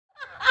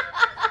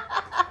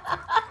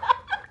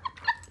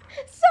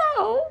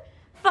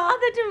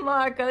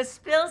Marco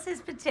spills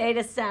his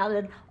potato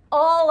salad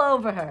all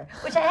over her,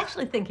 which I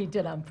actually think he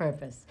did on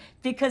purpose.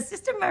 Because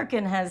Sister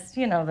Merkin has,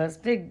 you know, those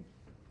big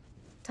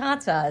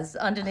tatas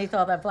underneath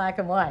all that black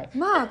and white.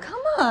 Ma,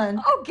 come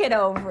on. Oh, get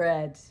over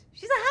it.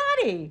 She's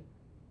a hottie.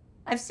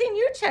 I've seen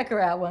you check her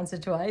out once or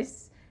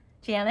twice.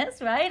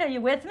 Janice, right? Are you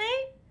with me?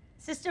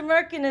 Sister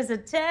Merkin is a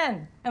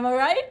 10. Am I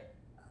right?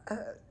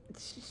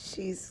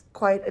 She's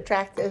quite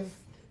attractive,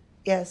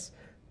 yes.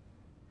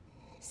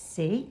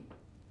 See?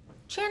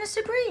 Janice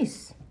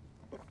agrees.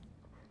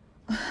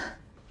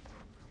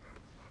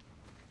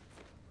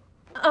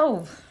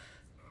 Oh,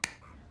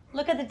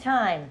 look at the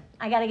time.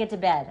 I gotta get to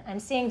bed. I'm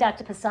seeing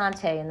Dr.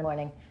 Passante in the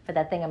morning for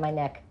that thing on my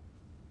neck.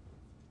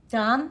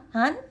 Dom,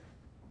 hon?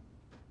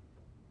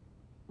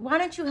 Why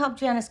don't you help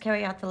Janice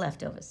carry out the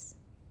leftovers?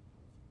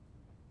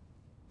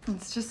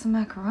 It's just some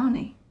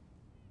macaroni.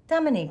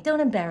 Dominique,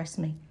 don't embarrass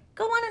me.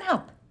 Go on and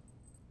help.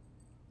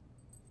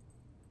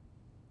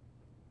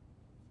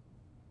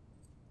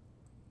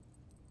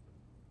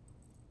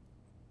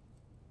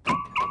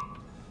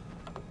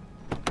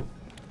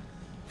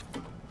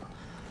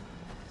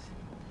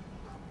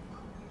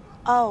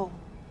 Oh,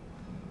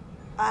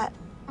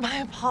 my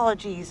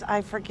apologies.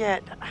 I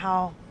forget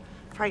how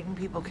frightened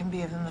people can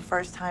be within the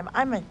first time.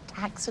 I'm a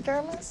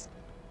taxidermist.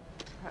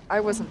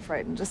 I wasn't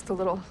frightened, just a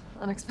little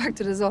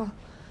unexpected is all.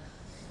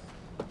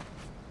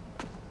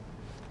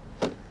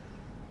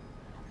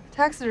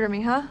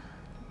 Taxidermy, huh?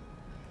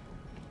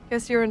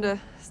 Guess you were into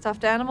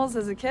stuffed animals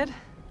as a kid?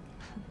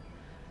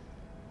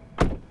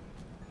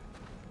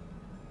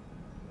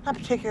 Not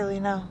particularly,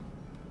 no.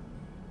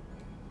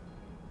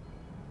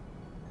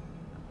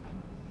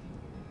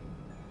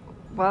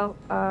 Well,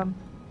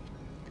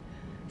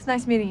 it's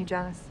nice meeting you,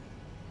 Janice.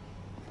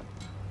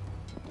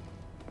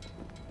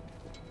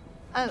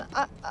 And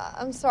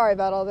I'm sorry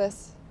about all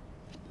this.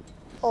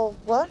 Oh,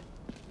 what?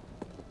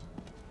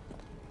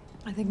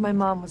 I think my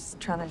mom was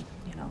trying to,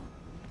 you know,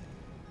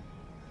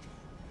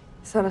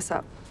 set us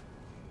up.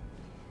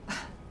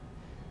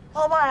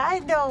 Oh my, I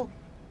know.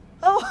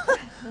 Oh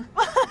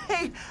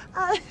my,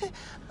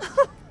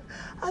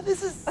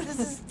 this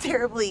is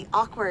terribly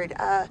awkward.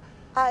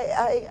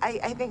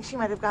 I think she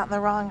might have gotten the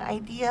wrong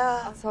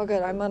idea. It's all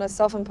good. I'm on a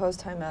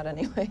self-imposed timeout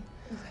anyway.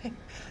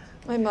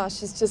 My mom,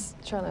 she's just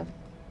trying to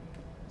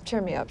cheer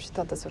me up. She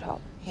thought this would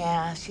help.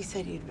 Yeah, she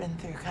said you'd been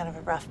through kind of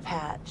a rough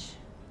patch.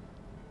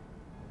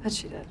 That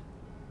she did.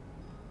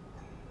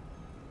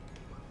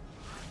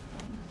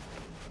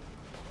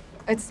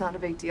 It's not a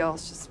big deal.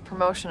 It's just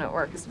promotion at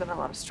work. It's been a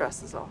lot of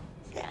stress is all.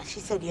 Yeah, she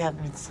said you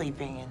haven't been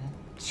sleeping, and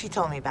she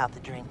told me about the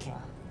drinking.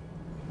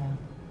 Yeah.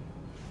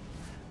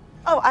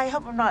 Oh, I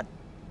hope I'm not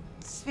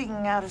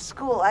speaking out of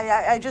school.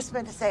 I just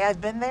meant to say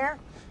I've been there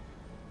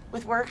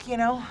with work, you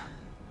know.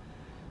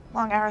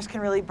 Long hours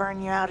can really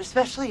burn you out,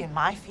 especially in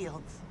my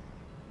fields.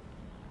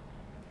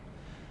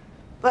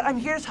 But I'm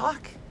here to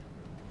talk,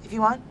 if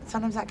you want.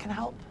 Sometimes that can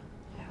help.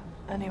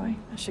 Yeah, anyway,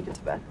 I should get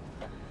to bed.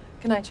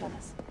 Good night,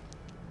 Janice.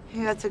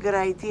 Yeah, that's a good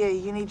idea.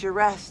 You need your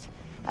rest.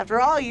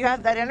 After all, you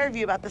have that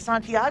interview about the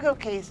Santiago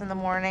case in the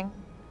morning.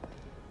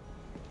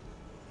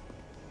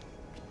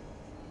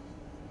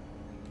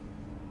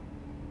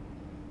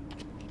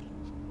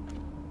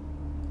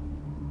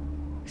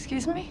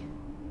 Excuse me?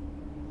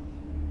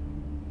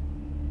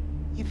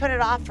 You put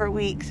it off for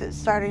weeks. It's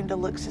starting to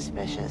look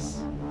suspicious.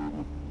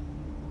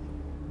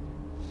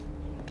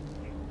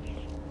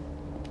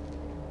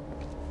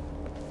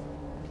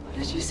 What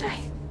did you say?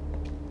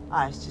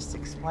 I was just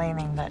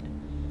explaining that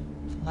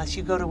unless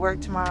you go to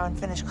work tomorrow and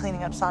finish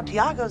cleaning up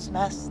Santiago's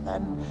mess,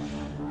 then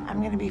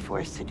I'm gonna be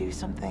forced to do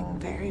something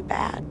very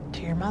bad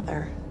to your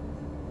mother.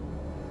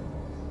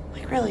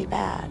 Like really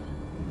bad,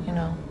 you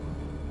know?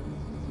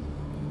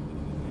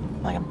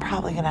 Like I'm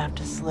probably gonna have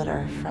to slit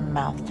her from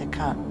mouth to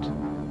cunt.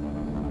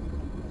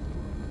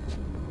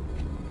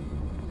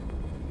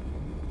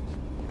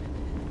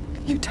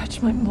 You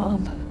touch my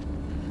mom,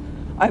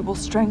 I will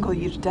strangle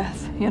you to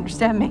death. You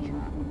understand me?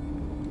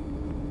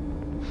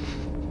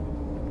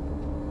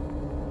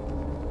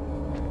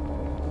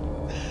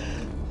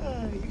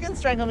 You can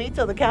strangle me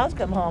till the cows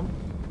come home.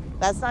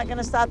 That's not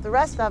gonna stop the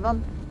rest of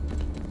them.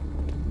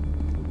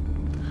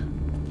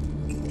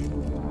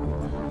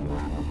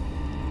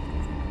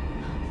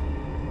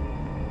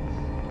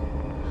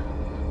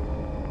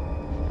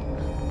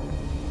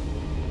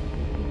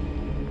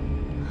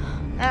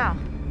 Now,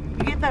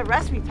 you get that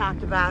rest we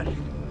talked about. You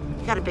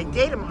got a big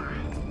day tomorrow.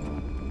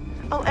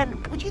 Oh,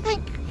 and would you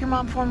thank your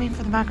mom for me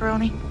for the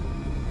macaroni?